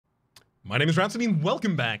My name is Rhapsody and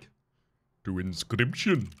welcome back to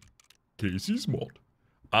Inscryption, Kaycee's mod.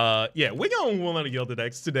 Yeah, we're going with one of the other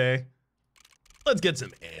decks today. Let's get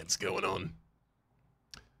some ants going on.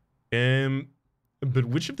 But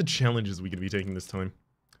which of the challenges are we going to be taking this time?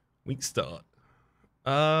 Weak start.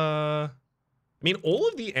 I mean, all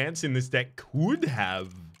of the ants in this deck could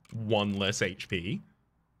have one less HP.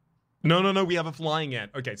 No, we have a flying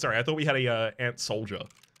ant. Okay, sorry, I thought we had a ant soldier,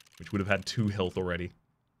 which would have had 2 health already.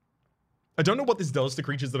 I don't know what this does to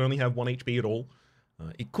creatures that only have 1 HP at all.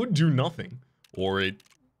 It could do nothing, or it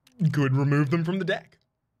could remove them from the deck.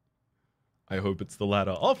 I hope it's the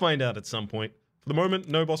latter. I'll find out at some point. For the moment,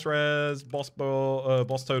 no boss res, boss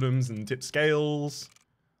totems, and tip scales.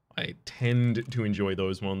 I tend to enjoy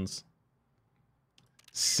those ones.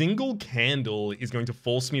 Single candle is going to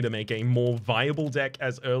force me to make a more viable deck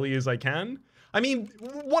as early as I can. I mean,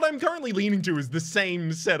 what I'm currently leaning to is the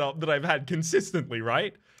same setup that I've had consistently,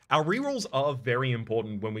 right? Our rerolls are very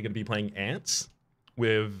important when we're going to be playing ants,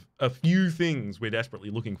 with a few things we're desperately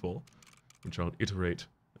looking for, which I'll iterate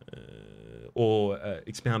or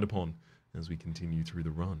expound upon as we continue through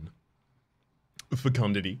the run.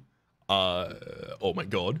 Fecundity. Oh my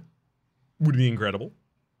god. Would be incredible.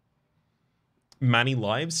 Many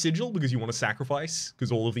lives sigil, because you want to sacrifice,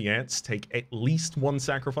 because all of the ants take at least 1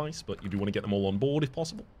 sacrifice, but you do want to get them all on board if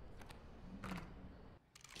possible.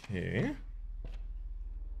 Okay.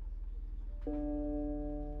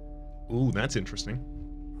 Ooh, that's interesting.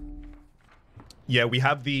 Yeah, we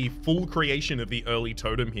have the full creation of the early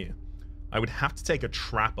totem here. I would have to take a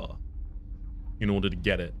trapper in order to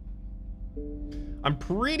get it. I'm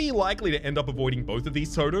pretty likely to end up avoiding both of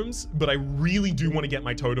these totems, but I really do want to get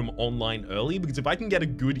my totem online early, because if I can get a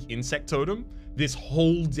good insect totem, this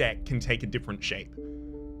whole deck can take a different shape.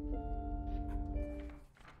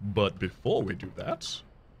 But before we do that,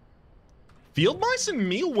 field mice and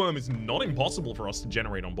mealworm is not impossible for us to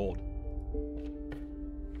generate on board.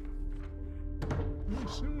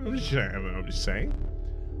 I'm just saying.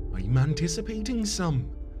 Are you anticipating some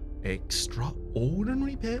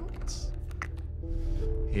extraordinary builds?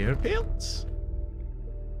 Here builds.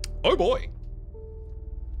 Oh boy.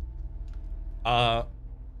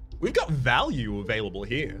 We've got value available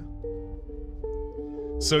here.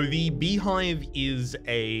 So the beehive is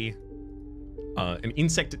an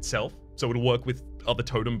insect itself, so it'll work with other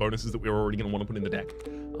totem bonuses that we're already going to want to put in the deck.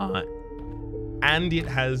 And it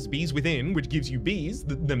has bees within, which gives you bees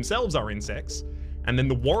that themselves are insects. And then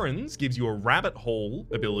the warrens gives you a rabbit hole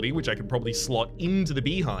ability, which I could probably slot into the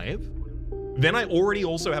beehive. Then I already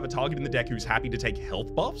also have a target in the deck who's happy to take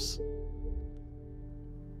health buffs.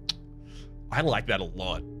 I like that a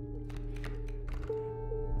lot.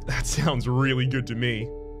 That sounds really good to me.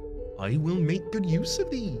 I will make good use of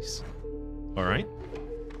these. All right.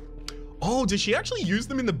 Oh, does she actually use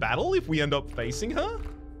them in the battle if we end up facing her?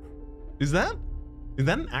 Is that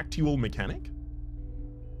an actual mechanic?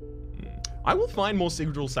 I will find more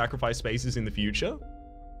sigil sacrifice spaces in the future.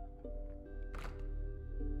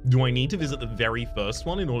 Do I need to visit the very first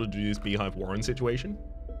one in order to do this beehive warren situation?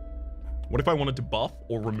 What if I wanted to buff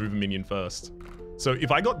or remove a minion first? So if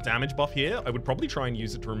I got damage buff here, I would probably try and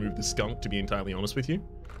use it to remove the skunk, to be entirely honest with you.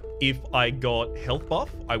 If I got health buff,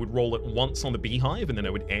 I would roll it once on the beehive and then I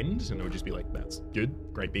would end and I would just be like, that's good,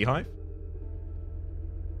 great beehive.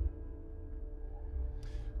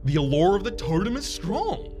 The allure of the totem is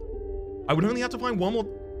strong. I would only have to find one more.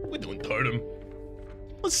 We're doing totem.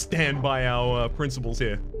 Let's stand by our principles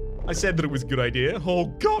here. I said that it was a good idea. Oh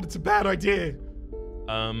god, it's a bad idea.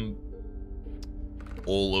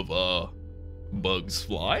 All of our bugs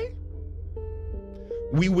fly?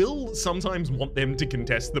 We will sometimes want them to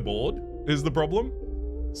contest the board, is the problem.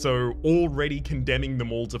 So already condemning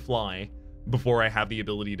them all to fly before I have the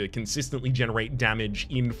ability to consistently generate damage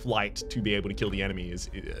in flight to be able to kill the enemy is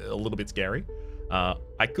a little bit scary.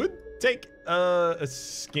 I could take a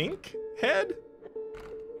skink head.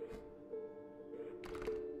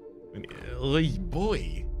 Oh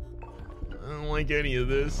boy, I don't like any of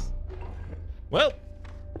this. Well,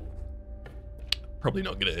 probably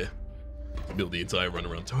not gonna build the entire run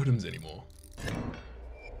around totems anymore.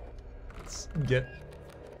 Let's get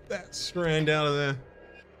that strand out of there.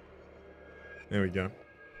 There we go.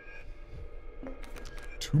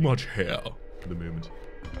 Too much hair for the moment.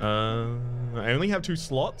 I only have 2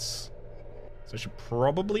 slots, so I should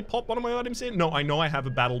probably pop one of my items in. No, I know I have a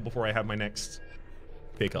battle before I have my next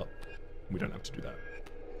pickup. We don't have to do that.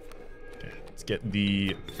 Okay, let's get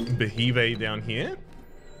the beheave down here.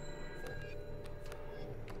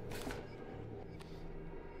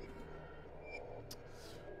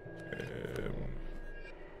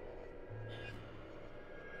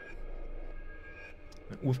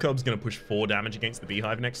 We've Cub's going to push 4 damage against the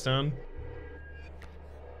Beehive next turn.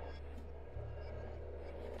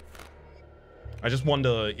 I just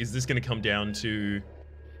wonder, is this going to come down to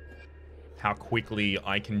how quickly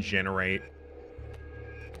I can generate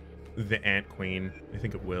the Ant Queen? I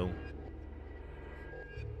think it will.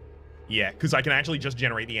 Yeah, because I can actually just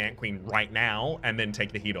generate the Ant Queen right now and then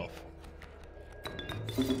take the heat off.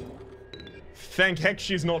 Thank heck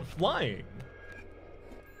she's not flying.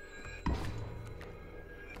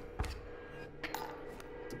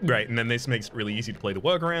 Great, and then this makes it really easy to play the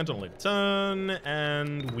workaround on a later turn,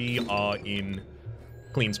 and we are in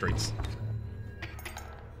clean streets.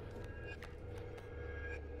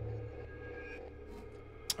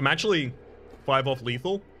 I'm actually 5 off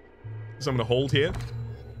lethal, so I'm gonna hold here.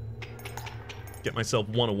 Get myself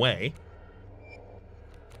 1 away.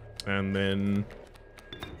 And then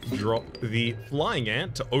drop the Flying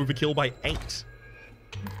Ant to overkill by 8.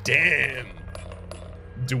 Damn!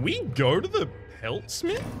 Do we go to the Pelt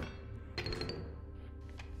Smith?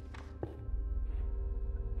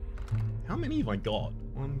 How many have I got?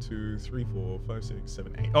 1, 2, 3, 4, 5, 6,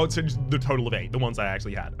 7, 8. Oh, it's the total of 8, the ones I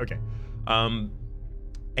actually had. Okay.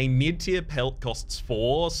 A mid-tier pelt costs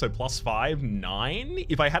 4, so plus 5, 9.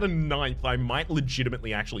 If I had a 9th, I might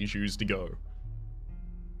legitimately actually choose to go.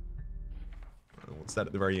 What's that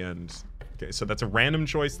at the very end? Okay, so that's a random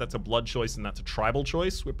choice, that's a blood choice, and that's a tribal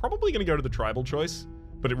choice. We're probably going to go to the tribal choice,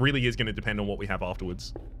 but it really is going to depend on what we have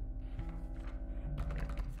afterwards.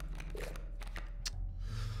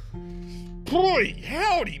 Boy,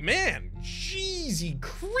 howdy, man. Jeezy,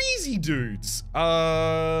 crazy dudes.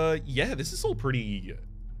 Yeah, this is all pretty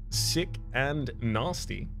sick and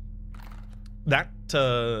nasty. That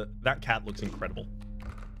cat looks incredible.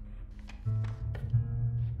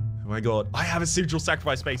 Oh my god, I have a sigil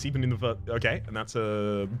sacrifice space even in the first. Okay, and that's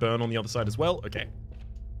a burn on the other side as well. Okay,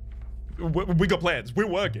 we got plans. We're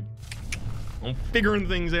working. I'm figuring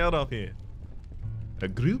things out up here. A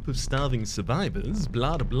group of starving survivors,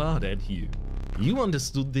 blah at you. You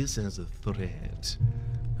understood this as a threat.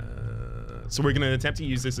 So we're gonna attempt to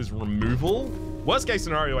use this as removal. Worst case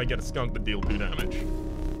scenario, I get a skunk that deal 2 damage.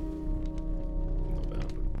 Not bad,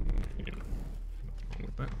 but yeah, nothing wrong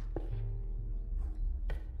with that.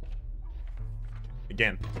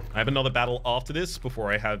 Again, I have another battle after this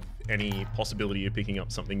before I have any possibility of picking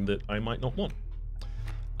up something that I might not want.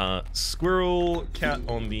 Squirrel, cat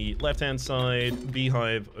on the left-hand side,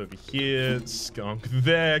 beehive over here, skunk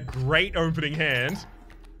there. Great opening hand.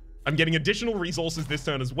 I'm getting additional resources this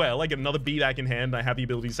turn as well. I get another bee back in hand. I have the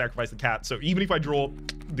ability to sacrifice the cat. So even if I draw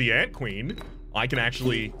the Ant Queen, I can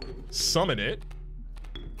actually summon it.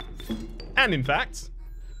 And in fact,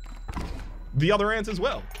 the other ants as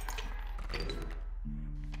well.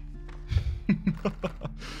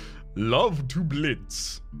 Love to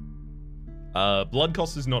blitz. Blood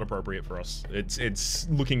cost is not appropriate for us. It's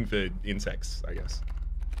looking for insects, I guess.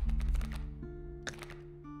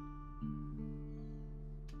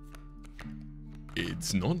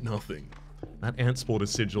 It's not nothing. That Ant Sporter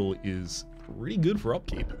Sigil is pretty good for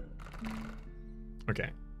upkeep. Okay.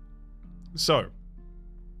 So.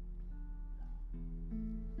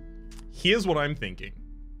 Here's what I'm thinking.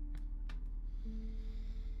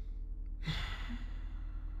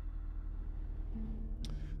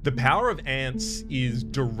 The power of ants is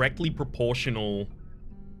directly proportional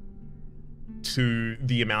to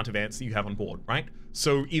the amount of ants that you have on board, right?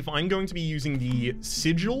 So if I'm going to be using the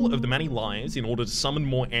Sigil of the Many Lives in order to summon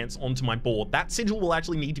more ants onto my board, that sigil will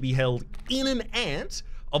actually need to be held in an ant,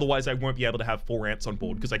 otherwise I won't be able to have 4 ants on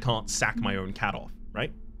board because I can't sack my own cat off,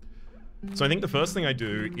 right? So I think the first thing I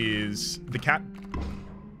do is the cat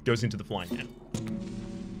goes into the flying ant.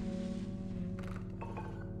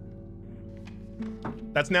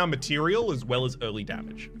 That's now material as well as early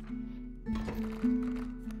damage.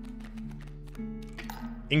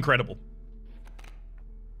 Incredible.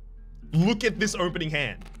 Look at this opening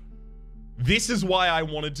hand. This is why I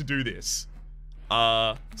wanted to do this.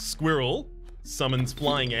 Squirrel summons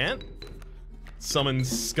Flying Ant, summons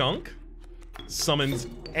Skunk, summons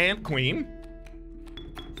Ant Queen,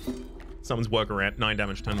 summons Worker Ant, 9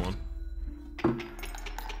 damage, turn 1.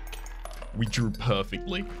 We drew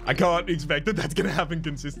perfectly. I can't expect that that's gonna happen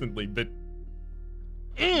consistently, but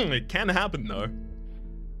it can happen though.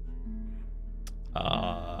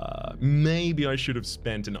 Maybe I should have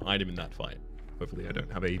spent an item in that fight. Hopefully I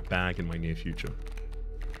don't have a bag in my near future.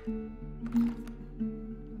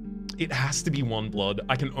 It has to be 1 blood.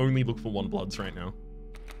 I can only look for 1 bloods right now.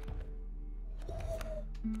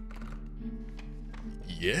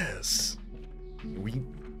 Yes. We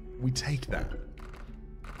take that.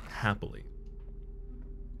 Happily.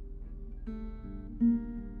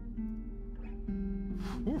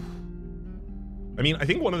 Oof. I mean, I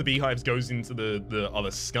think one of the beehives goes into the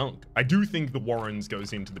other skunk. I do think the Warrens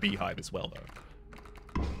goes into the beehive as well, though.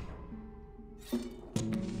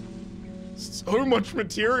 So much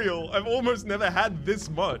material. I've almost never had this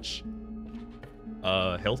much.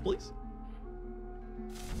 Health, please.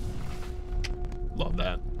 Love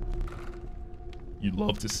that. You'd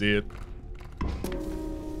love to see it.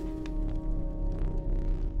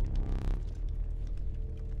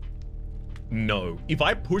 No. If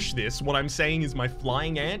I push this, what I'm saying is my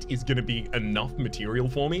flying ant is going to be enough material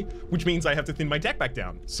for me, which means I have to thin my deck back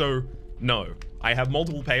down. So, no. I have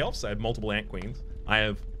multiple payoffs. I have multiple ant queens. I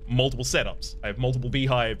have multiple setups. I have multiple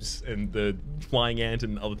beehives and the flying ant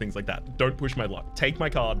and other things like that. Don't push my luck. Take my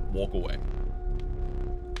card, walk away.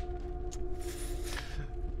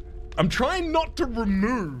 I'm trying not to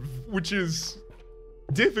remove, which is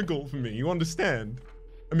difficult for me, you understand?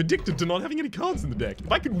 I'm addicted to not having any cards in the deck. If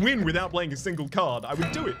I could win without playing a single card, I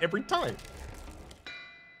would do it every time.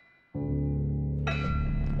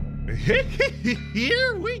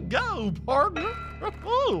 Here we go, partner.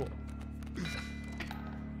 Oh.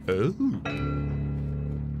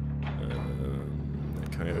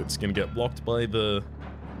 Okay, it's gonna get blocked by the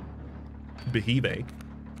Beheave.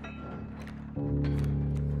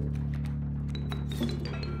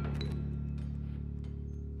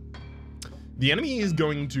 The enemy is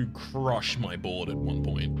going to crush my board at one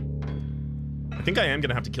point. I think I am going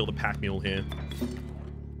to have to kill the pack mule here.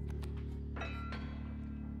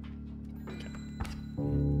 Okay.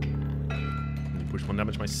 Let me push 1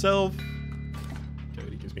 damage myself.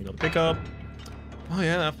 Okay, he gives me another pickup. Oh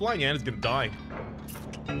yeah, that flying ant is going to die.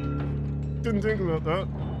 Didn't think about that.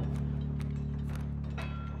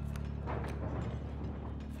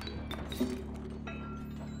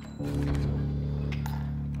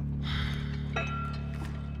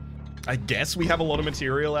 I guess we have a lot of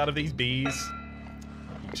material out of these bees.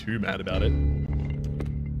 Not too mad about it.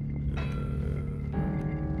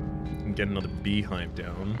 Can get another beehive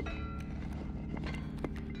down.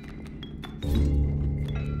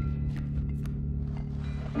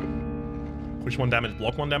 Push 1 damage,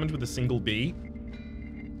 block 1 damage with a single bee.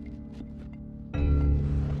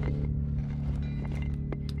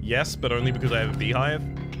 Yes, but only because I have a beehive.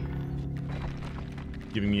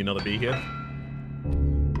 Giving me another bee here.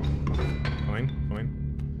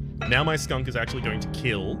 Now my skunk is actually going to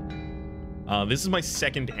kill. This is my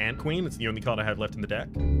second ant queen. It's the only card I have left in the deck.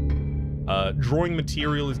 Drawing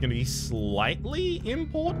material is going to be slightly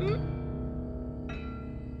important.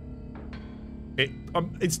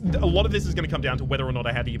 It's a lot of this is going to come down to whether or not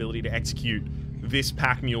I have the ability to execute this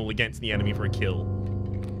pack mule against the enemy for a kill.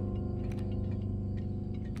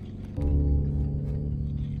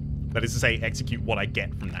 That is to say, execute what I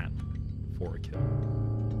get from that for a kill.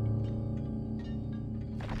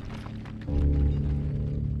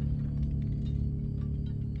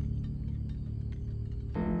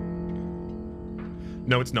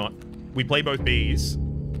 No, it's not. We play both bees.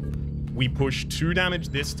 We push 2 damage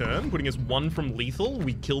this turn, putting us 1 from lethal.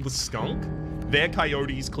 We kill the skunk. Their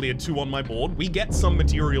coyotes cleared 2 on my board. We get some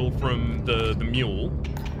material from the mule.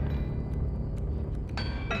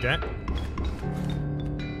 Okay.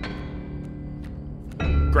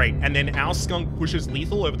 Great, and then our skunk pushes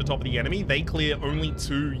lethal over the top of the enemy. They clear only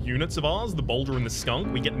 2 units of ours, the boulder and the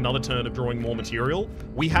skunk. We get another turn of drawing more material.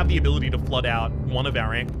 We have the ability to flood out one of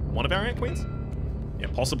our ant queens? Yeah,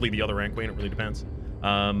 possibly the other ant queen, it really depends.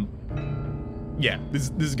 Yeah,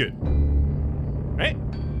 this is good. Right?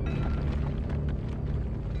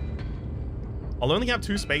 I'll only have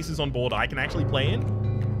 2 spaces on board I can actually play in,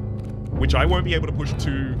 which I won't be able to push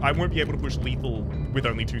lethal with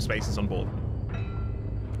only 2 spaces on board.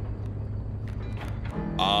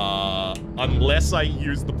 Unless I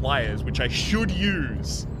use the pliers, which I should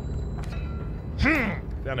use.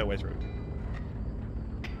 Found our way through.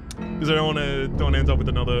 Because I don't want to end up with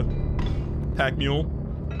another pack mule.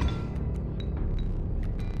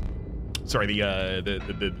 Sorry,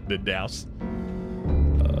 the douse.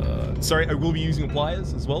 Sorry, I will be using the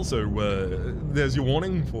pliers as well, so there's your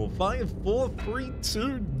warning for 5, 4, 3,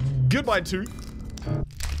 2, goodbye tooth.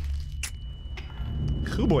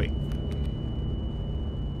 Oh boy.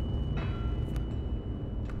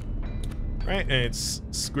 Right, and it's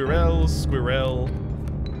squirrel,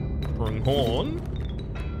 pronghorn,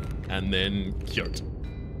 and then Kyoto.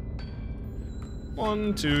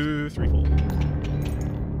 1, 2, 3, 4.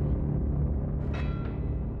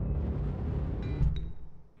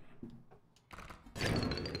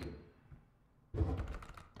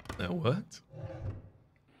 That worked.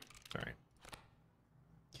 All right.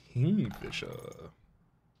 Kingfisher.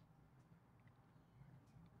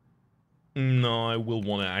 No, I will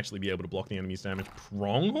want to actually be able to block the enemy's damage.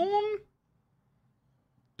 Pronghorn?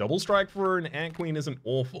 Double strike for an Ant Queen isn't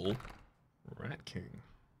awful. Rat King.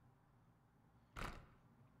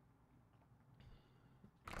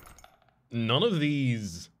 None of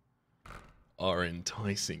these are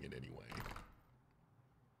enticing in any way.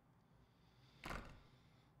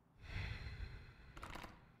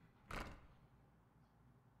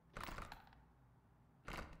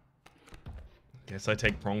 Guess I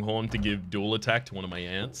take Pronghorn to give dual attack to one of my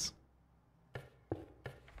ants.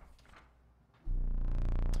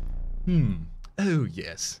 Oh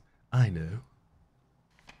yes, I know.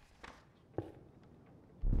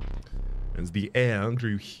 As the air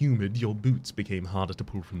grew humid, your boots became harder to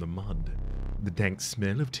pull from the mud. The dank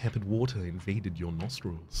smell of tepid water invaded your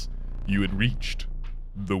nostrils. You had reached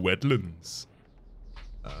the wetlands.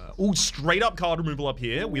 Oh, straight up card removal up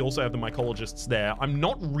here. We also have the mycologists there. I'm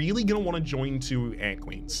not really going to want to join two ant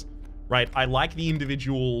queens, right? I like the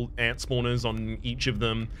individual ant spawners on each of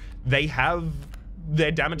them. They have...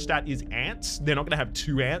 Their damage stat is ants. They're not going to have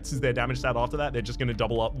two ants as their damage stat after that. They're just going to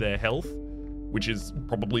double up their health, which is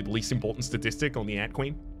probably the least important statistic on the ant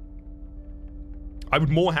queen. I would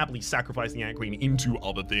more happily sacrifice the ant queen into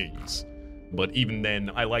other things. But even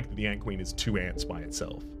then, I like that the ant queen is two ants by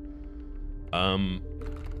itself.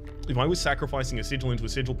 If I was sacrificing a sigil into a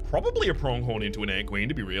sigil, probably a pronghorn into an ant queen,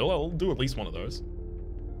 to be real. I'll do at least one of those.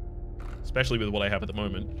 Especially with what I have at the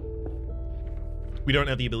moment. We don't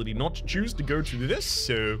have the ability not to choose to go to this,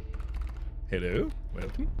 so... Hello,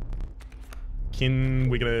 welcome.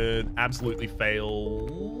 We're gonna absolutely fail...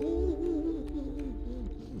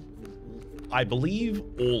 I believe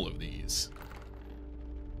all of these.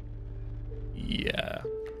 Yeah.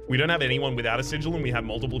 We don't have anyone without a sigil, and we have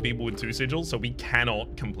multiple people with two sigils, so we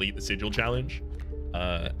cannot complete the sigil challenge.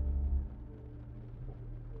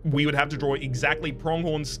 We would have to draw exactly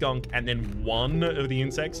Pronghorn, Skunk, and then one of the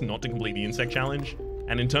insects, not to complete the insect challenge.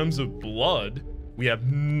 And in terms of blood, we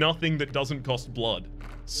have nothing that doesn't cost blood.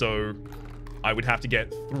 So I would have to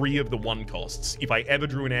get 3 of the 1 costs. If I ever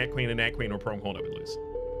drew an ant queen, or a Pronghorn, I would lose.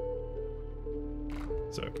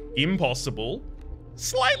 So, impossible.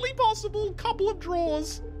 Slightly possible, couple of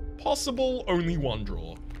draws. Possible, only 1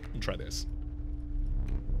 draw. We'll try this.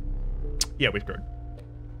 Yeah, we've grown.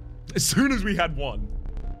 As soon as we had 1.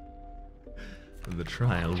 The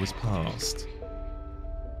trial was passed.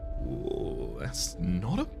 Ooh, that's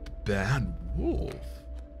not a bad wolf.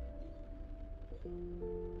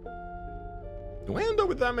 Do I end up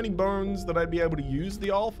with that many bones that I'd be able to use the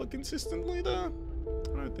alpha consistently there?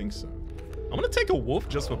 I don't think so. I'm gonna take a wolf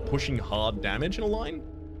just for pushing hard damage in a line.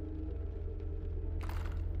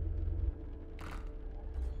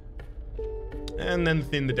 And then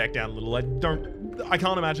thin the deck down a little. I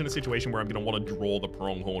can't imagine a situation where I'm gonna want to draw the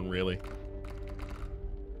Pronghorn, really.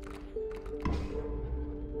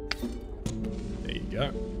 There you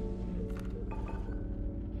go.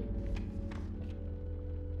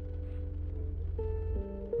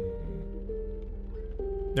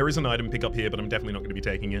 There is an item pickup here, but I'm definitely not going to be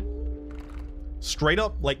taking it. Straight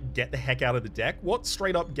up, like, get the heck out of the deck? What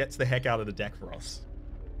straight up gets the heck out of the deck for us?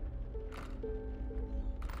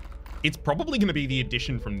 It's probably going to be the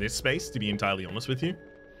addition from this space, to be entirely honest with you.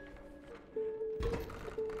 We'll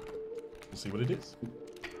see what it is.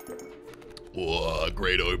 Oh,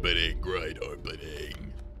 great opening, great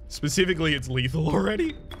opening. Specifically, it's lethal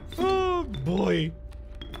already. Oh, boy.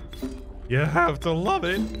 You have to love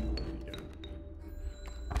it.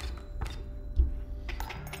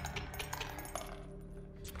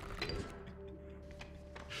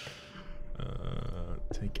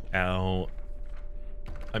 Take out...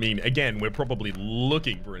 I mean, again, we're probably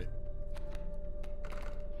looking for it.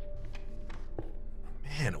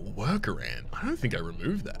 Man, a worker ant. I don't think I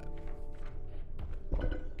removed that.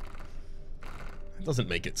 That doesn't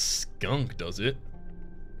make it skunk, does it?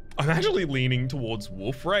 I'm actually leaning towards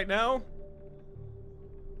wolf right now.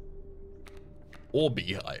 Or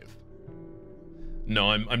beehive.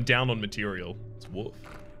 No, I'm down on material. It's wolf.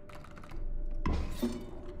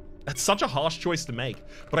 That's such a harsh choice to make,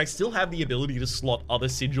 but I still have the ability to slot other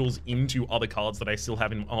sigils into other cards that I still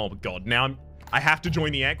have in... Oh, God. Now I have to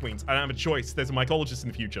join the Ant Queens. I don't have a choice. There's a mycologist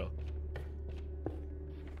in the future.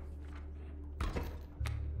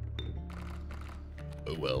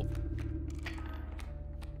 Oh, well.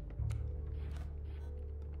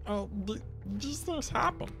 Oh, these things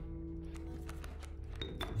happen.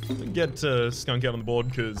 Get Skunk out on the board,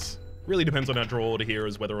 because it really depends on our draw order here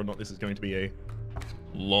as whether or not this is going to be a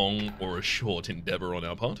long or a short endeavor on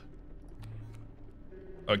our part.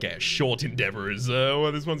 Okay, a short endeavor is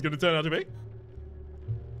what this one's going to turn out to be.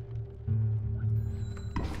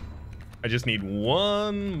 I just need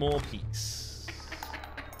one more piece.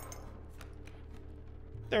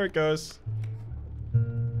 There it goes.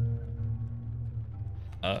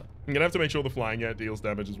 I'm gonna have to make sure the flying ant deals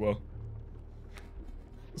damage as well.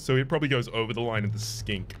 So it probably goes over the line of the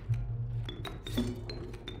skink. To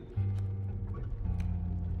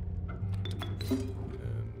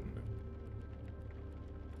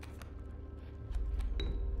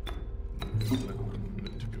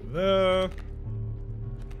go there.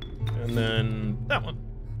 And then that one.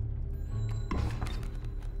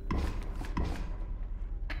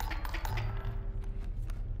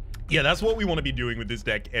 Yeah, that's what we want to be doing with this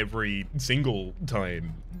deck every single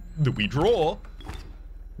time that we draw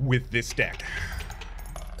with this deck.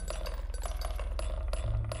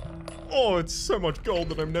 Oh, it's so much gold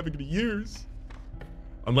that I'm never going to use.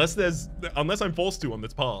 Unless I'm forced to on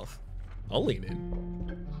this path. I'll lean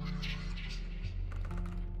in.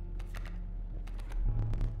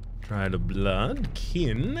 Try the blood,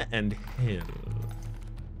 kin, and hell.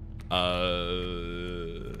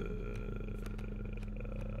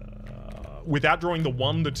 Without drawing the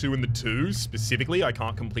 1, the 2, and the 2 specifically, I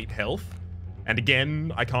can't complete health. And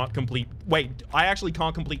again, I can't complete... Wait, I actually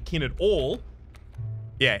can't complete kin at all.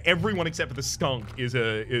 Yeah, everyone except for the skunk is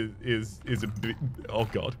a bit... Oh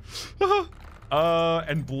god.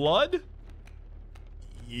 And blood?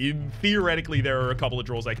 Theoretically, there are a couple of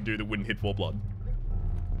draws I can do that wouldn't hit for blood.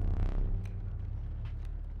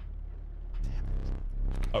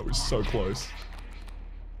 I was so close.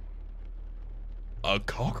 A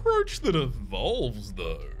cockroach that evolves,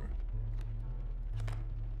 though.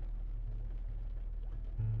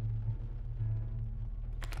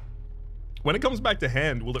 When it comes back to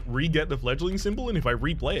hand, will it re-get the fledgling symbol? And if I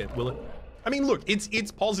replay it, will it... I mean, look,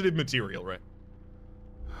 it's positive material, right?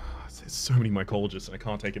 There's so many mycologists, and I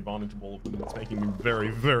can't take advantage of all of them. It's making me very,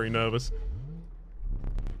 very nervous.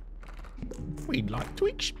 We'd like to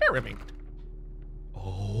experiment.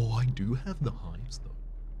 Oh, I do have the hives, though.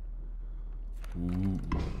 Ooh.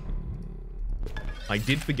 I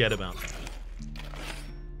did forget about that.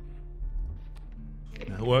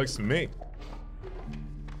 That works for me.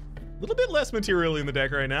 A little bit less material in the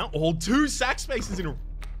deck right now. Oh, 2 sack spaces in a...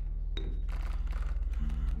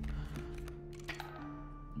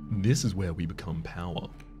 This is where we become power.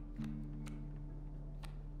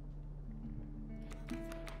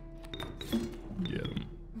 Get him.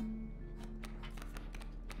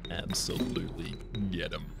 Absolutely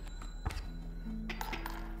get him.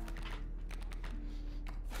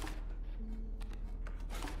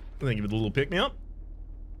 And then give it a little pick-me-up.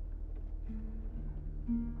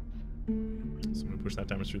 So I'm going to push that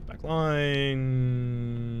damage through the back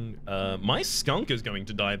line. My skunk is going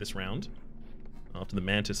to die this round after the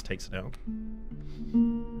mantis takes it out.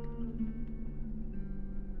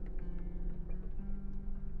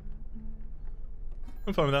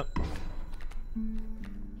 I'm fine with that.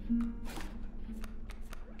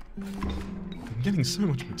 I'm getting so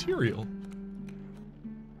much material.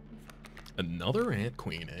 Another ant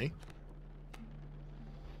queen, eh?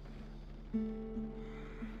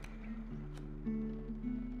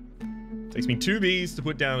 Takes me 2 bees to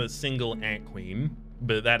put down a single ant queen,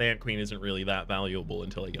 but that ant queen isn't really that valuable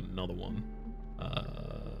until I get another one.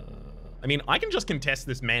 I mean, I can just contest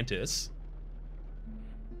this mantis.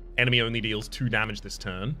 Enemy only deals 2 damage this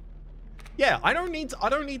turn. Yeah, I don't need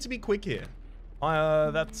to be quick here.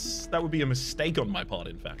 That would be a mistake on my part,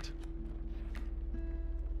 in fact.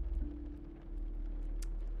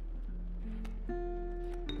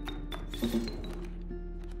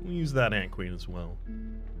 We'll use that ant queen as well.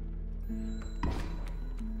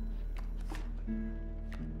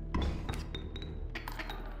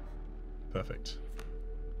 Perfect.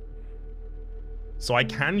 So I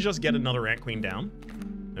can just get another ant queen down.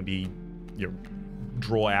 Maybe, you know,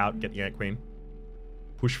 draw out, get the ant queen.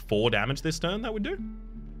 Push 4 damage this turn, that would do.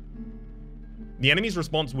 The enemy's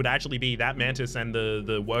response would actually be that mantis and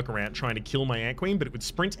the worker ant trying to kill my ant queen, but it would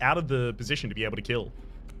sprint out of the position to be able to kill.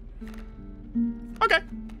 Okay.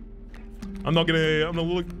 I'm not gonna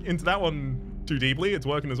look into that one too deeply. It's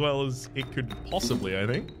working as well as it could possibly, I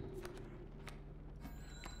think.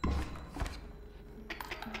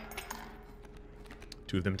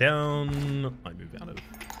 Two of them down. I move out of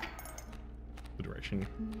the direction.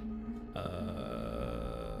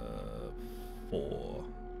 4.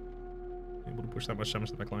 Able to push that much damage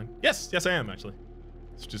to the back line? Yes, yes I am actually.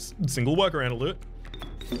 It's just single worker ant will do it.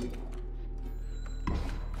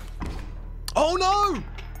 Oh no!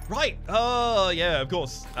 Right. Yeah, of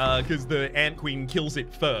course. Because the ant queen kills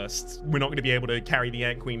it first. We're not going to be able to carry the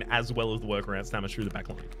ant queen as well as the worker ant's damage through the back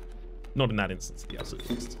line. Not in that instance, the absolute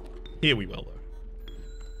least. Here we will, though.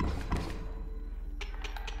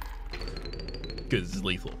 because it's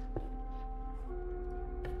lethal.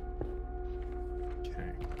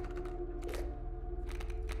 Okay.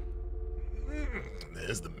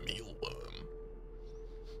 There's the mealworm.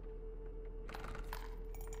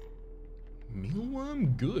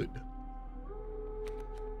 Mealworm, good.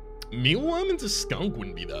 Mealworm into skunk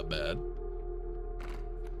wouldn't be that bad.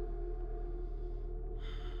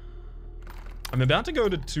 I'm about to go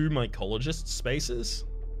to 2 mycologist spaces.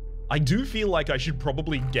 I do feel like I should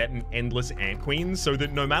probably get an endless ant queen so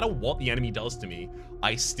that no matter what the enemy does to me,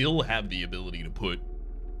 I still have the ability to put,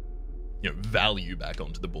 you know, value back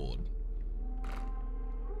onto the board.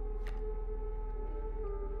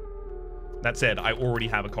 That said, I already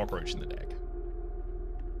have a cockroach in the deck.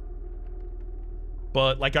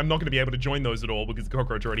 But, like, I'm not going to be able to join those at all because the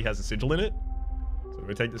cockroach already has a sigil in it. So I'm going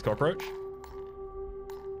to take this cockroach.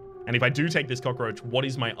 And if I do take this cockroach, what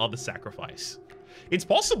is my other sacrifice? It's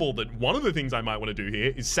possible that one of the things I might want to do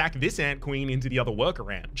here is sack this ant queen into the other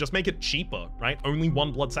worker ant. Just make it cheaper, right? Only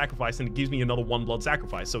 1 blood sacrifice, and it gives me another 1 blood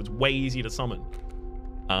sacrifice, so it's way easier to summon.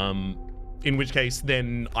 In which case,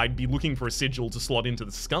 then I'd be looking for a sigil to slot into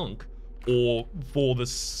the skunk, or for the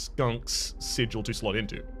skunk's sigil to slot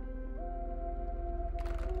into.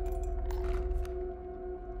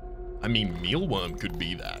 I mean, mealworm could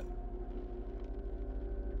be that.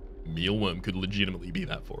 Mealworm could legitimately be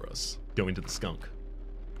that for us. Go into the skunk.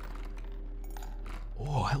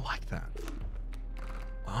 Oh, I like that.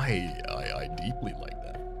 I deeply like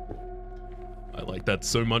that. I like that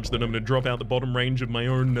so much that I'm gonna drop out the bottom range of my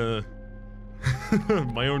own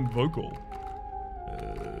my own vocal.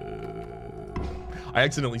 I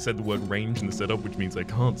accidentally said the word range in the setup, which means I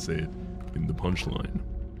can't say it in the punchline.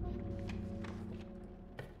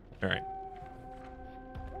 All right.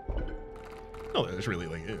 No, that's really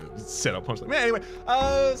like a setup punchline. Anyway,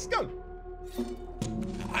 skunk.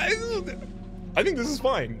 I think this is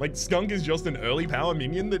fine. Like, skunk is just an early power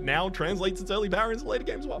minion that now translates its early power into later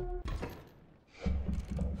games as well.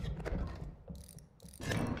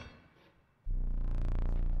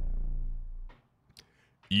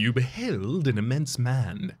 You beheld an immense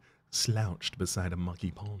man slouched beside a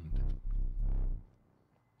mucky pond.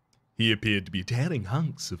 He appeared to be tearing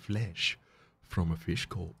hunks of flesh from a fish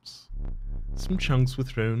corpse. Some chunks were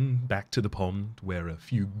thrown back to the pond where a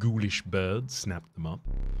few ghoulish birds snapped them up,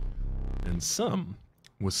 and some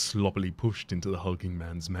were sloppily pushed into the hulking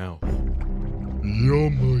man's mouth.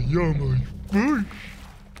 Yummy, yummy fish!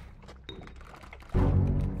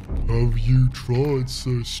 Have you tried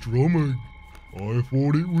so strong? I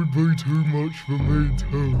thought it would be too much for me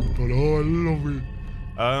too, but I love it.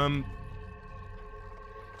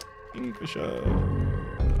 Kingfisher.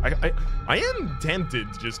 I am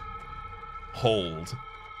tempted to just hold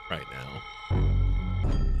right now.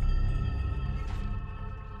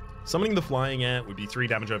 Summoning the flying ant would be 3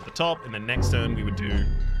 damage over the top, and then next turn we would do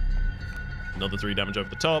another 3 damage over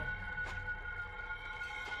the top.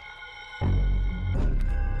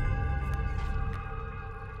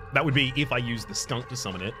 That would be if I use the skunk to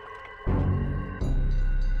summon it.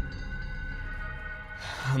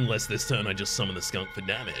 Unless this turn I just summon the skunk for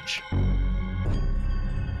damage.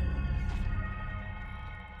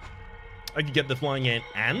 I could get the flying ant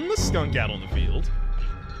and the skunk out on the field.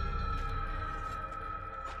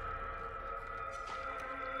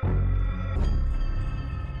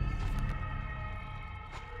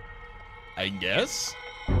 I guess.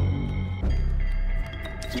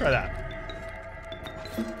 Let's try that.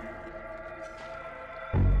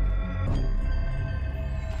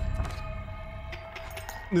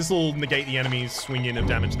 This will negate the enemy's swing in of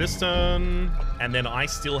damage this turn, and then I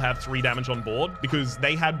still have 3 damage on board because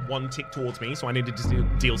they had 1 tick towards me, so I needed to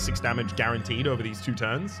deal 6 damage guaranteed over these 2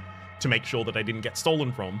 turns to make sure that I didn't get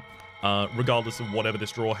stolen from, regardless of whatever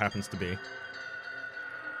this draw happens to be.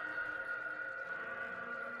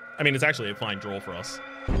 I mean, it's actually a fine draw for us,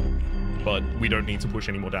 but we don't need to push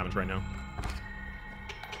any more damage right now.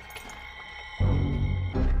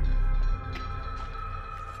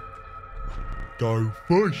 Go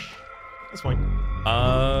fish. That's fine.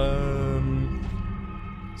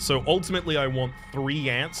 So ultimately I want 3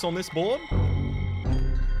 ants on this board.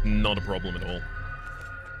 Not a problem at all.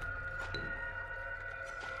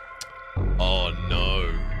 Oh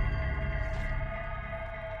no.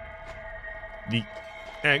 The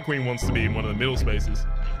ant queen wants to be in one of the middle spaces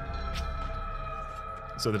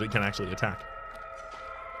so that it can actually attack.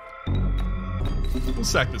 We'll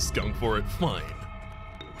sack the skunk for it, fine.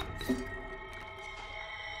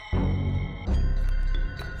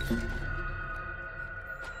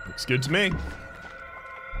 Looks good to me.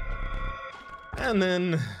 And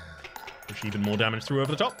then push even more damage through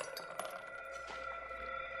over the top.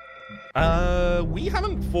 We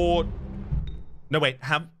haven't fought No, wait,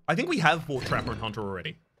 I think we have fought Trapper and Hunter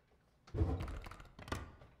already.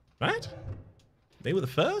 Right? They were the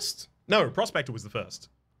first? No, Prospector was the first.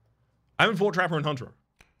 I haven't fought Trapper and Hunter.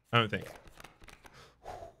 I don't think.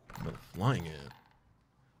 Another flying ant.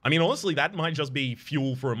 I mean, honestly, that might just be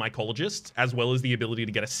fuel for a mycologist, as well as the ability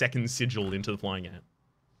to get a second sigil into the flying ant.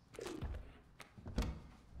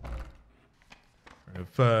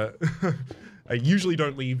 I usually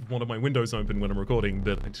don't leave one of my windows open when I'm recording,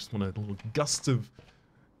 but I just want a little gust of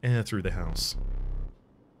air through the house.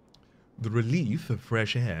 The relief of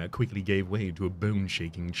fresh air quickly gave way to a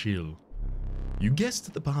bone-shaking chill. You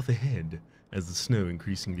guessed the path ahead as the snow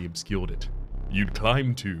increasingly obscured it. You'd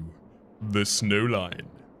climb to the snow line.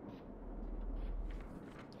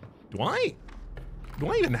 Do I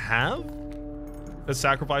even have a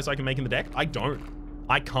sacrifice I can make in the deck? I don't.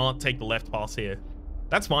 I can't take the left pass here.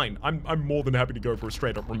 That's fine. I'm more than happy to go for a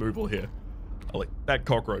straight up removal here. Like, that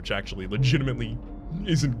cockroach actually legitimately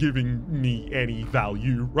isn't giving me any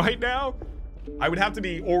value right now. I would have to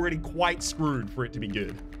be already quite screwed for it to be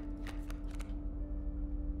good.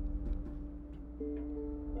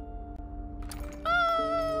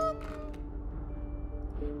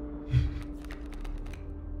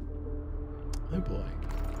 Oh boy.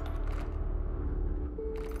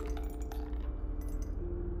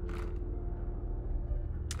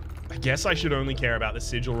 I guess I should only care about the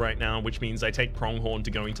sigil right now, which means I take Pronghorn to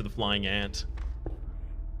going to the flying ant.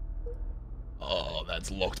 Oh, that's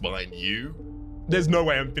locked behind you. There's no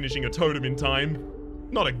way I'm finishing a totem in time.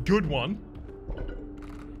 Not a good one.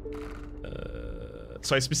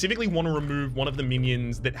 So I specifically want to remove one of the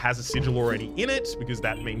minions that has a sigil already in it, because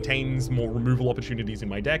that maintains more removal opportunities in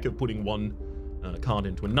my deck of putting one card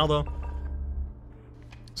into another.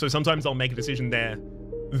 So sometimes I'll make a decision there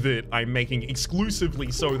that I'm making exclusively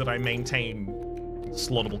so that I maintain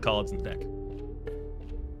slottable cards in the deck.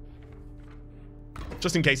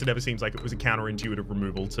 Just in case it ever seems like it was a counterintuitive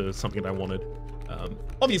removal to something that I wanted.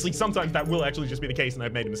 Obviously, sometimes that will actually just be the case and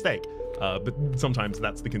I've made a mistake. But sometimes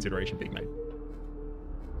that's the consideration being made.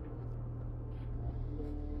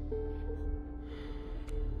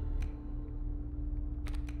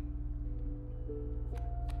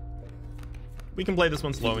 We can play this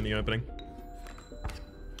one slow in the opening.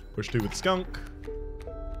 Push 2 with Skunk.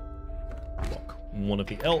 Block 1 of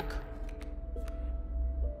the Elk.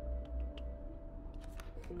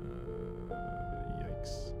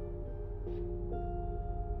 Yikes.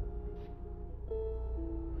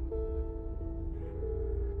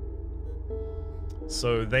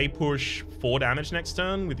 So they push 4 damage next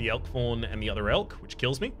turn with the Elk Fawn and the other Elk, which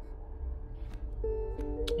kills me.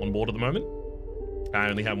 On board at the moment. I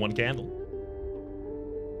only have 1 candle.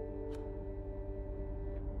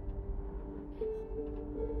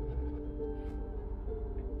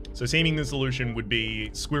 So seeming the solution would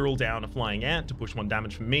be squirrel down a flying ant to push 1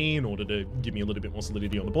 damage from me in order to give me a little bit more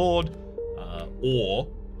solidity on the board, or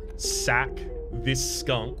sack this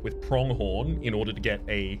skunk with Pronghorn in order to get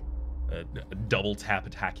a double tap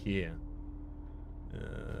attack here.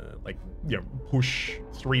 Like, you know, push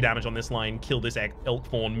 3 damage on this line, kill this elk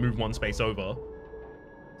fawn, move 1 space over,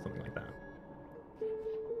 something like that.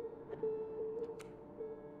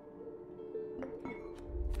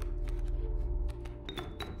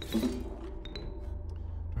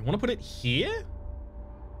 I want to put it here?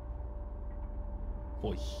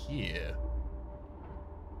 Or here?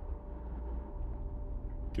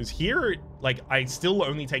 Because here, like, I still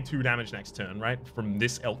only take 2 damage next turn, right? From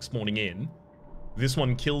this elk spawning in. This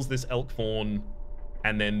one kills this elk fawn,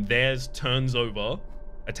 and then theirs turns over,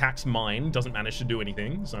 attacks mine, doesn't manage to do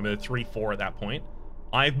anything, so I'm at a 3-4 at that point.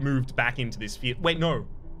 I've moved back into this field. Wait, no.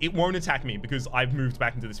 It won't attack me because I've moved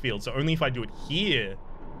back into this field, so only if I do it here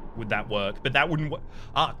would that work, but that wouldn't work.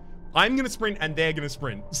 I'm gonna sprint and they're gonna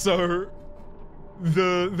sprint, so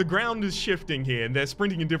the ground is shifting here and they're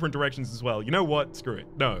sprinting in different directions as well. You know what? Screw it.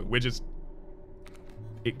 No, we're just...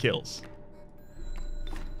 It kills.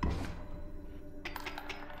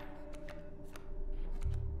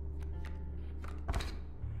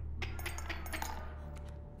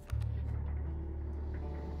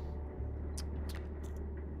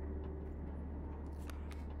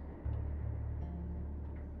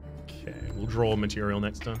 Okay, we'll draw material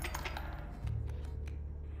next turn.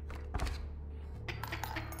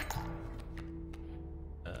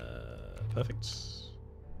 Perfect.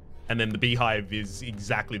 And then the beehive is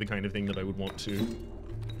exactly the kind of thing that I would want to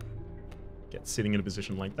get sitting in a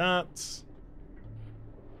position like that. So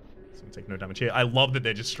take no damage here. I love that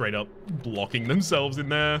they're just straight up blocking themselves in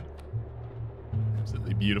there.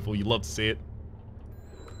 Absolutely beautiful. You love to see it.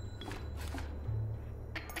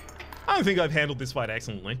 I don't think I've handled this fight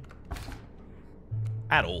excellently.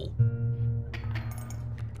 At all.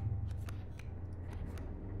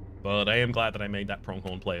 But I am glad that I made that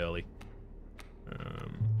pronghorn play early.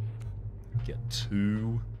 Get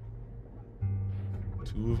two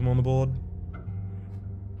of them on the board.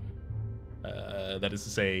 That is to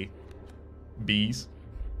say, bees.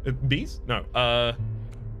 Bees? No.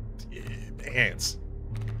 Ants.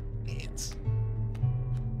 Ants.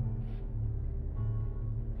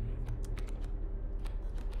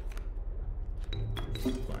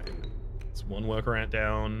 Fine. It's one worker ant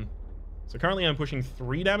down. So currently I'm pushing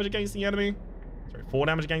 3 damage against the enemy. Sorry, 4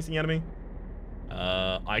 damage against the enemy.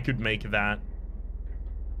 I could make that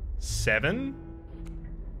 7.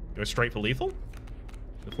 Go straight for lethal.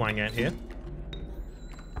 The flying ant here.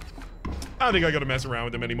 I don't think I gotta mess around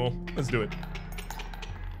with him anymore. Let's do it.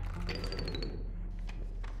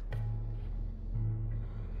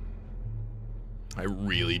 I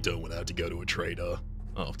really don't want to have to go to a trader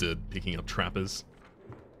after picking up trappers.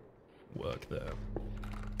 Work there.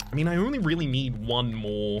 I mean, I only really need 1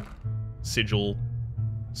 more sigil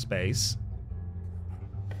space.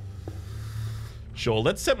 Sure,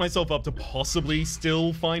 let's set myself up to possibly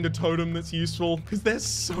still find a totem that's useful, because there's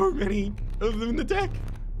so many of them in the deck.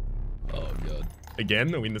 Oh, God.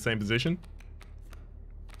 Again, are we in the same position?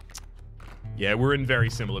 Yeah, we're in very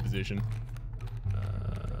similar position.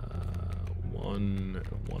 1,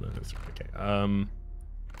 3. Okay.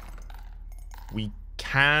 We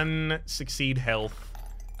can succeed health,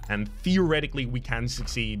 and theoretically we can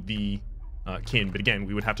succeed the kin, but again,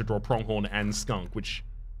 we would have to draw pronghorn and skunk, which...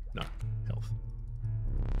 No, health.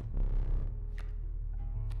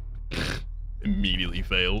 Immediately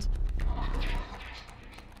failed.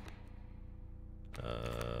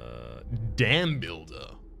 Dam builder.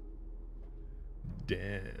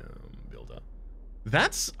 Dam builder.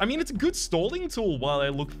 That's, I mean, it's a good stalling tool while I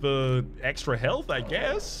look for extra health, I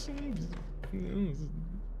guess.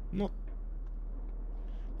 Not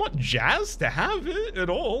jazzed to have it at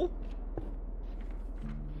all.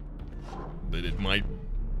 But it might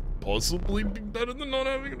possibly be better than not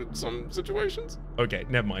having it in some situations. Okay,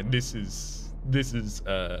 never mind. This is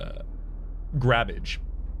grabbage.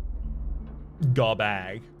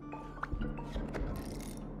 Garbage.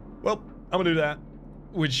 Well, I'm gonna do that,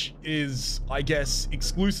 which is, I guess,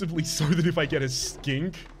 exclusively so that if I get a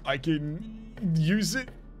skink, I can use it.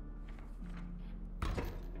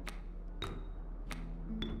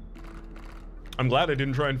 I'm glad I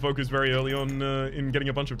didn't try and focus very early on in getting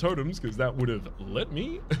a bunch of totems, because that would have let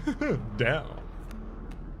me down.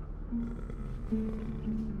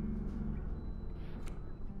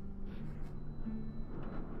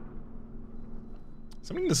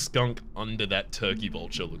 Something the skunk under that turkey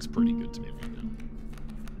vulture looks pretty good to me right now.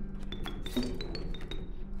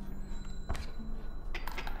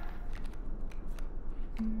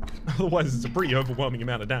 Otherwise, it's a pretty overwhelming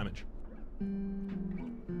amount of damage.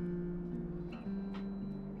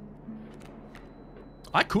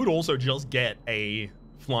 I could also just get a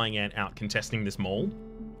flying ant out contesting this mole,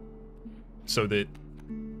 so that,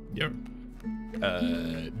 you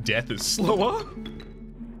know, death is slower.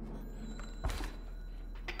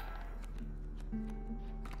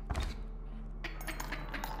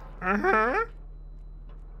 Uh-huh.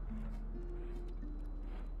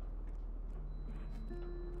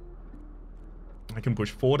 I can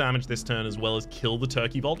push 4 damage this turn as well as kill the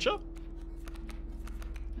turkey vulture.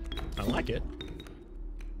 I like it.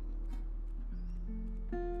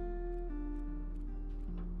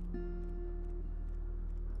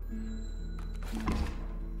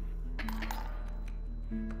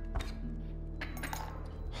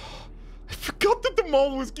 I forgot that the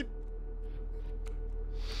mole was...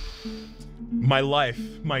 My life,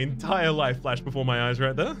 my entire life flashed before my eyes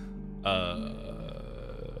right there.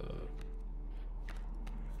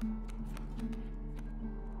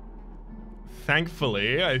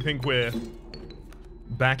 Thankfully, I think we're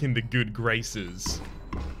back in the good graces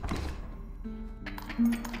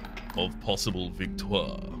of possible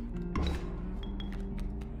victoire.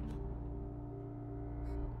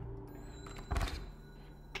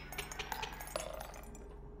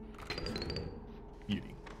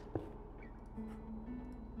 Beauty.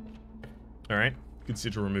 All right, good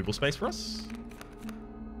sigil removal space for us.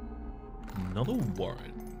 Another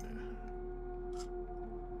warrant.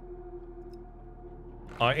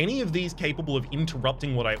 Are any of these capable of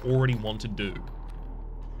interrupting what I already want to do?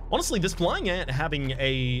 Honestly, this flying ant having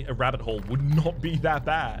a rabbit hole would not be that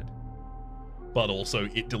bad. But also,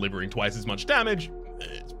 it delivering twice as much damage,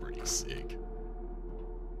 it's pretty sick.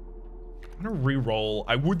 I'm gonna re-roll.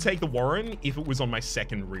 I would take the Warren if it was on my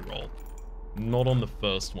second re-roll. Not on the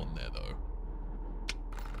first one there, though.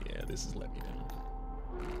 Yeah, this has let me down.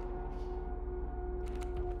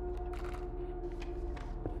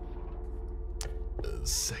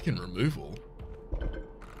 Second removal?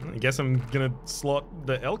 I guess I'm gonna slot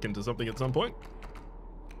the elk into something at some point.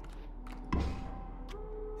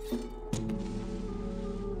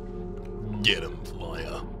 Get him,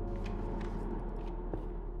 flyer.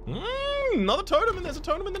 Another totem, and there's a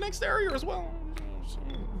totem in the next area as well.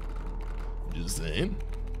 Just saying.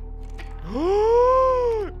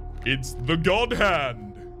 It's the God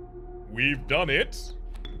Hand. We've done it.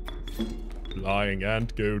 Flying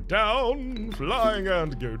ant go down, flying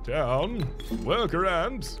ant go down. Worker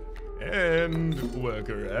ant, and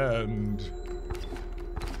worker ant.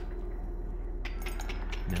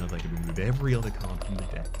 Now they can remove every other card from the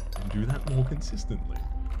deck and do that more consistently.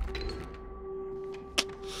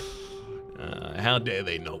 How dare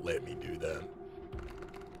they not let me do that?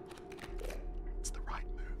 It's the right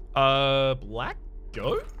move. Black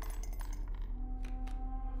goat?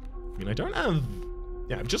 I mean, I don't have...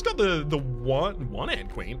 Yeah, I've just got the one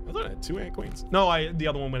ant queen. I thought I had 2 ant queens. No, the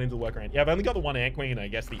other one went into the worker ant. Yeah, I've only got the 1 ant queen, I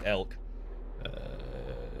guess the elk.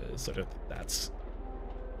 So I don't think that's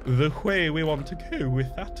the way we want to go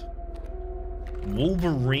with that.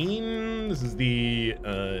 Wolverine. This is the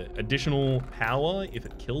additional power if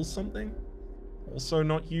it kills something. Also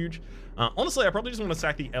not huge. Honestly, I probably just want to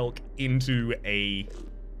sack the elk into a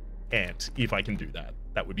ant if I can do that.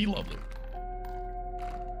 That would be lovely.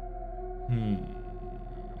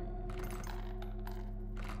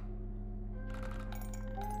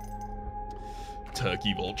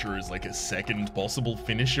 Turkey Vulture is like a second possible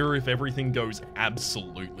finisher if everything goes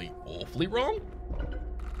absolutely awfully wrong.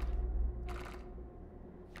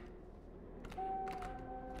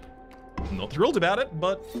 I'm not thrilled about it,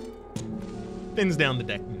 but thins down the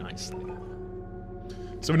deck nicely.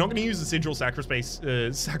 So we're not going to use the sigil sacrifice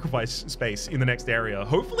space in the next area.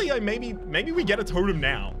 Hopefully, maybe we get a totem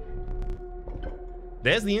now.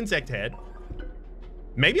 There's the insect head.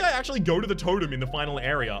 Maybe I actually go to the totem in the final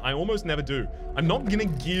area. I almost never do. I'm not gonna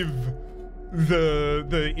give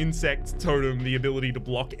the insect totem the ability to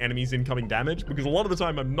block enemies' incoming damage, because a lot of the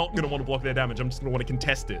time I'm not gonna want to block their damage. I'm just gonna want to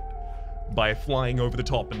contest it by flying over the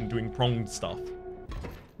top and doing pronged stuff.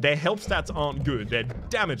 Their health stats aren't good. Their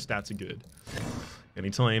damage stats are good.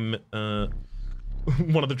 Anytime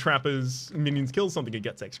one of the trapper's minions kills something, it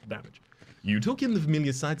gets extra damage. You took in the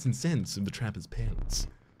familiar sights and scents of the trapper's pets.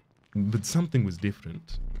 But something was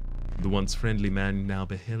different. The once friendly man now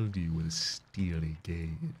beheld you with a steely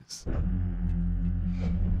gaze.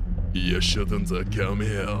 You shouldn't have come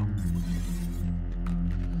here.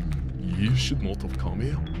 You should not have come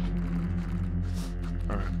here.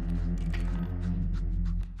 Alright.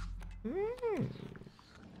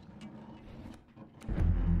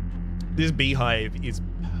 This beehive is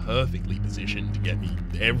perfectly positioned to get me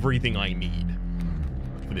everything I need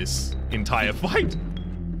for this entire fight.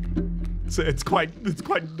 So it's quite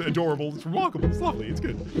adorable. It's remarkable. It's lovely. It's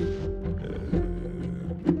good.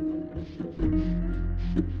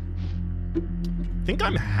 I think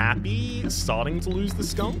I'm happy starting to lose the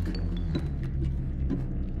skunk.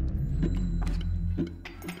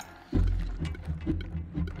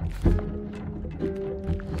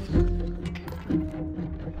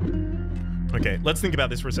 Okay, let's think about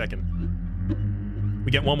this for a second.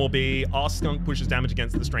 We get 1 more bee. Our skunk pushes damage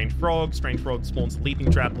against the strange frog. Strange frog spawns the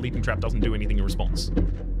leaping trap. The leaping trap doesn't do anything in response.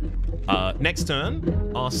 Next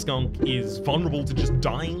turn, our skunk is vulnerable to just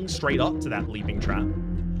dying straight up to that leaping trap.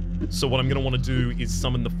 So what I'm going to want to do is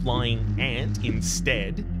summon the flying ant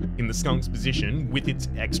instead in the skunk's position with its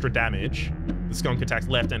extra damage. The skunk attacks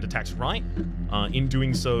left and attacks right. In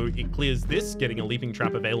doing so, it clears this, getting a leaping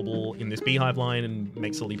trap available in this beehive line and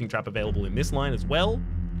makes a leaping trap available in this line as well.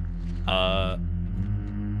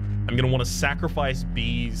 I'm going to want to sacrifice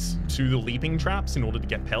bees to the leaping traps in order to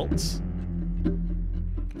get pelts.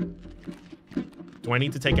 Do I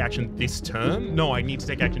need to take action this turn? No, I need to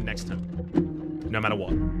take action next turn. No matter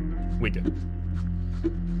what. We're good.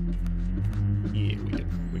 Yeah, we're good.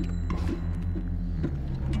 We're good.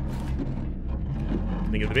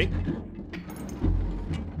 Think of the bee.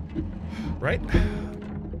 Right?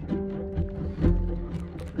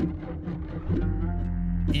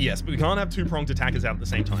 Yes, but we can't have 2-pronged attackers out at the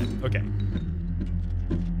same time. Okay.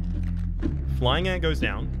 Flying ant goes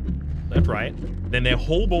down. Left, right. Then their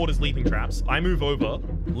whole board is leaping traps. I move over.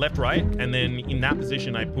 Left, right. And then in that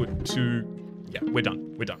position, I put 2... Yeah, we're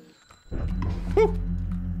done. We're done. Whew.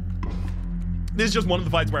 This is just one of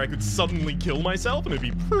the fights where I could suddenly kill myself and it'd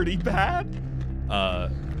be pretty bad.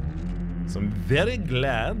 So I'm very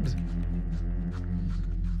glad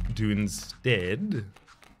to instead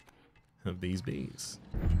have these bees.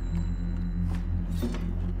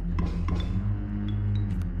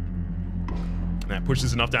 That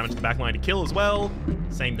pushes enough damage to the back line to kill as well.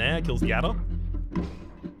 Same there, kills the adder.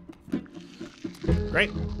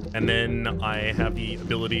 Great. And then I have the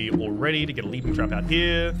ability already to get a leaping trap out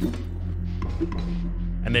here.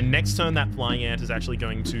 And then next turn, that flying ant is actually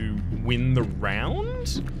going to win the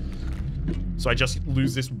round. So I just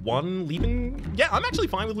lose this one leaping. Yeah, I'm actually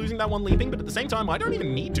fine with losing that one leaping, but at the same time, I don't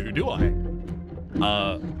even need to, do I?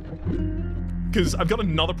 Because I've got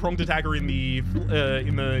another pronged attacker in the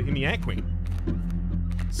Ant Queen.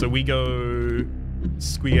 So we go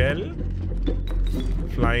Squiel,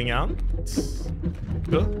 flying ant,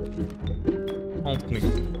 Ant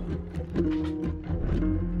Queen.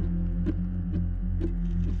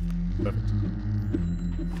 Perfect.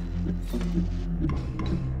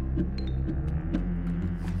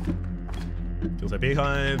 Kills our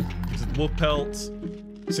beehive, gives it wolf pelts.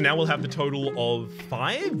 So now we'll have the total of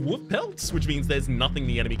 5 wolf pelts, which means there's nothing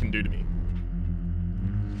the enemy can do to me.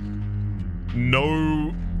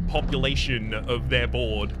 No population of their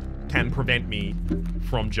board can prevent me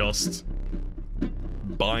from just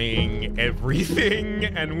buying everything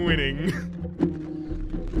and winning.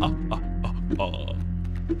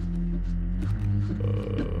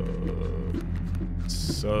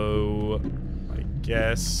 So I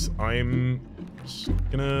guess I'm just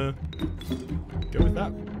gonna go with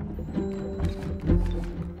that.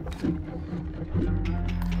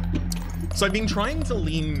 So I've been trying to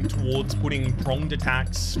lean towards putting pronged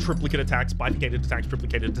attacks, triplicate attacks, bifurcated attacks,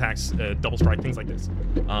 triplicated attacks, double strike, things like this,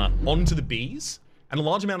 onto the bees. And a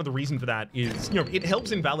large amount of the reason for that is, you know, it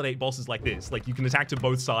helps invalidate bosses like this. Like you can attack to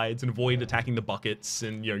both sides and avoid attacking the buckets,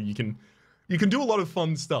 and you know you can do a lot of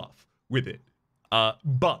fun stuff with it.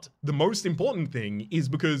 But the most important thing is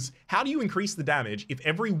because how do you increase the damage if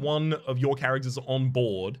every one of your characters on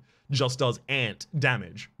board just does ant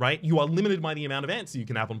damage, right? You are limited by the amount of ants you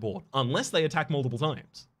can have on board, unless they attack multiple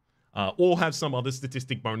times. Or have some other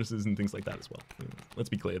statistic bonuses and things like that as well. Let's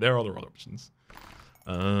be clear, there are other options.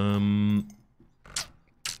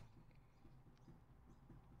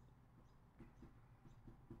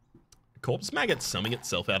 Corpse Maggot summing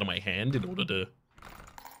itself out of my hand in order to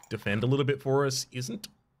defend a little bit for us isn't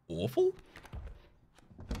awful.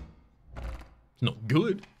 It's not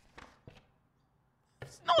good.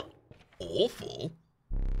 It's not awful.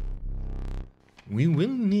 We will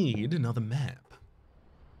need another map.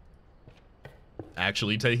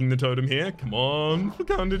 Actually taking the totem here. Come on,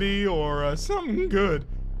 fecundity or something good.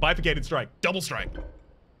 Bifurcated strike, double strike.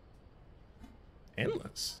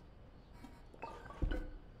 Endless.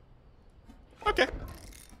 Okay.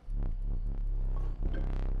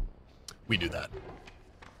 We do that.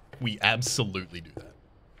 We absolutely do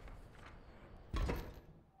that.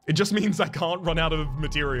 It just means I can't run out of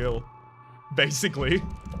material, basically.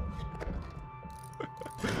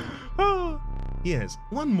 Oh, yes,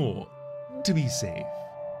 one more to be safe.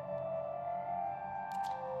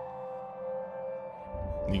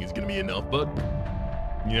 You think it's gonna be enough, bud?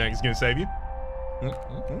 You think it's gonna save you?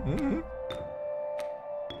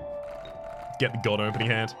 Get the god opening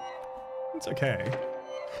hand. It's okay.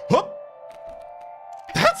 Huh?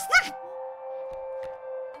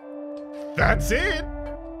 That's it.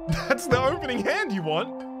 That's the opening hand you want.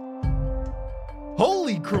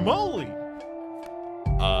 Holy cramoly.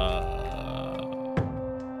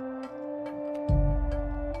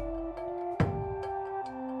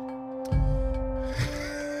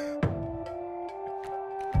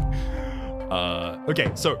 Okay,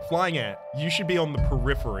 so flying ant, you should be on the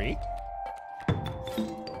periphery.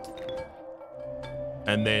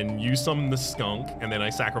 And then you summon the skunk, and then I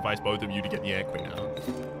sacrifice both of you to get the ant queen out.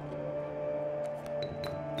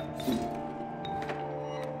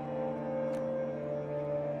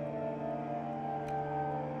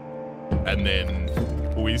 And then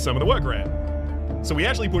we summon the worker ant. So we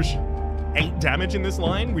actually push 8 damage in this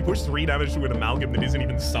line. We push 3 damage to an amalgam that isn't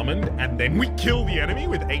even summoned, and then we kill the enemy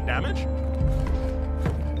with 8 damage.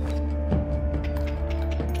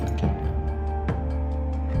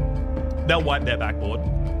 They'll wipe their backboard.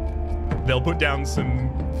 They'll put down some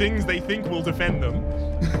things they think will defend them.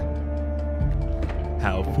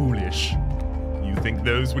 How foolish. You think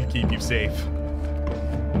those will keep you safe?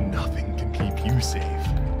 Nothing can keep you safe.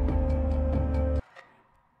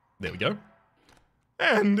 There we go.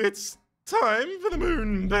 And it's time for the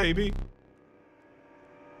moon, baby.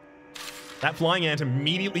 That flying ant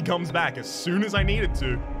immediately comes back as soon as I need it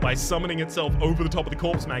to by summoning itself over the top of the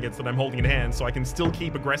corpse maggots that I'm holding in hand, so I can still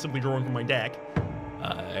keep aggressively drawing from my deck.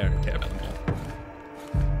 I don't care about them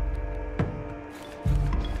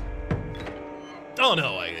all. Oh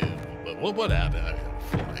no, what happened?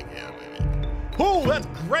 Flying ant, maybe. Oh, that's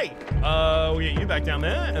great! We get you back down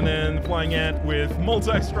there, and then the flying ant with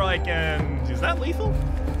multi-strike, and is that lethal?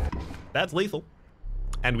 That's lethal.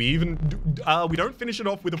 And we even, we don't finish it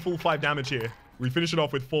off with a full 5 damage here. We finish it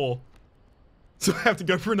off with 4. So I have to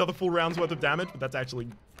go for another full round's worth of damage, but that's actually,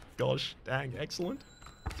 gosh, dang, excellent.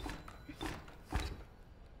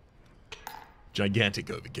 Gigantic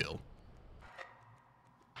overkill.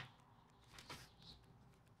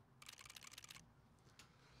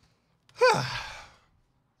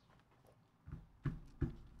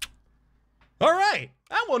 All right,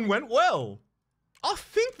 that one went well. I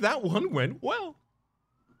think that one went well.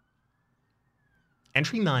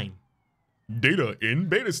 Entry 9. Data in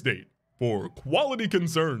beta state. For quality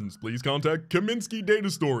concerns, please contact Kaminsky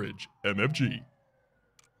Data Storage, MFG.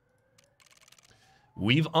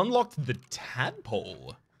 We've unlocked the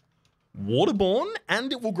Tadpole. Waterborne,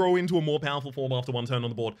 and it will grow into a more powerful form after 1 turn on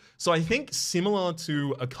the board. So I think similar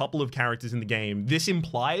to a couple of characters in the game, this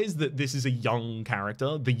implies that this is a young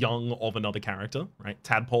character, the young of another character, right?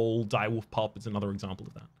 Tadpole, Direwolf Pup is another example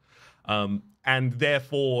of that. And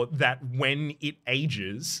therefore, that when it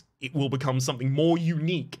ages, it will become something more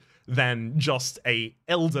unique than just a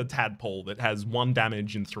elder Tadpole that has 1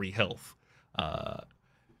 damage and 3 health.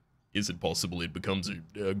 Is it possible it becomes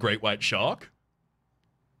a great white shark?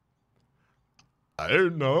 I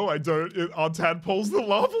don't know. Are tadpoles the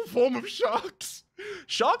larval form of sharks?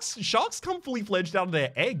 Sharks come fully fledged out of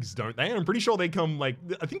their eggs, don't they? I'm pretty sure they come like,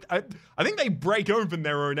 I think they break open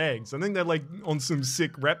their own eggs. I think they're like on some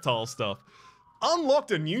sick reptile stuff.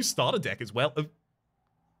 Unlocked a new starter deck as well.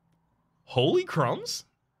 Holy crumbs.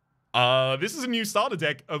 This is a new starter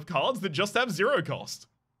deck of cards that just have 0 cost.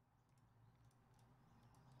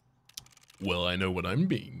 Well, I know what I'm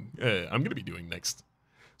gonna be doing next.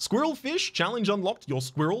 Squirrelfish, challenge unlocked. Your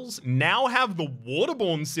squirrels now have the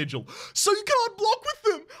Waterborne sigil, so you can't block with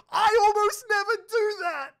them. I almost never do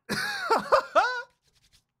that.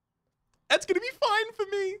 That's gonna be fine for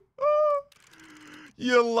me.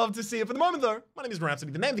 You'll love to see it. For the moment, though, my name is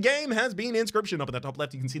Rhapsody. The name of the game has been Inscryption. Up at the top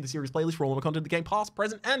left, you can see the series playlist for all of the content of the game, past,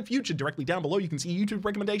 present, and future. Directly down below, you can see a YouTube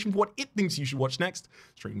recommendation for what it thinks you should watch next.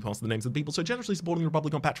 Streaming past the names of the people so generously supporting the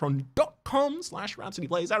Republic on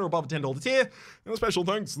patreon.com/RhapsodyPlays at or above a $10 tier. And a special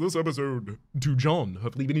thanks this episode to John.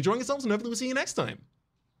 Hopefully you've been enjoying yourselves, and hopefully we'll see you next time.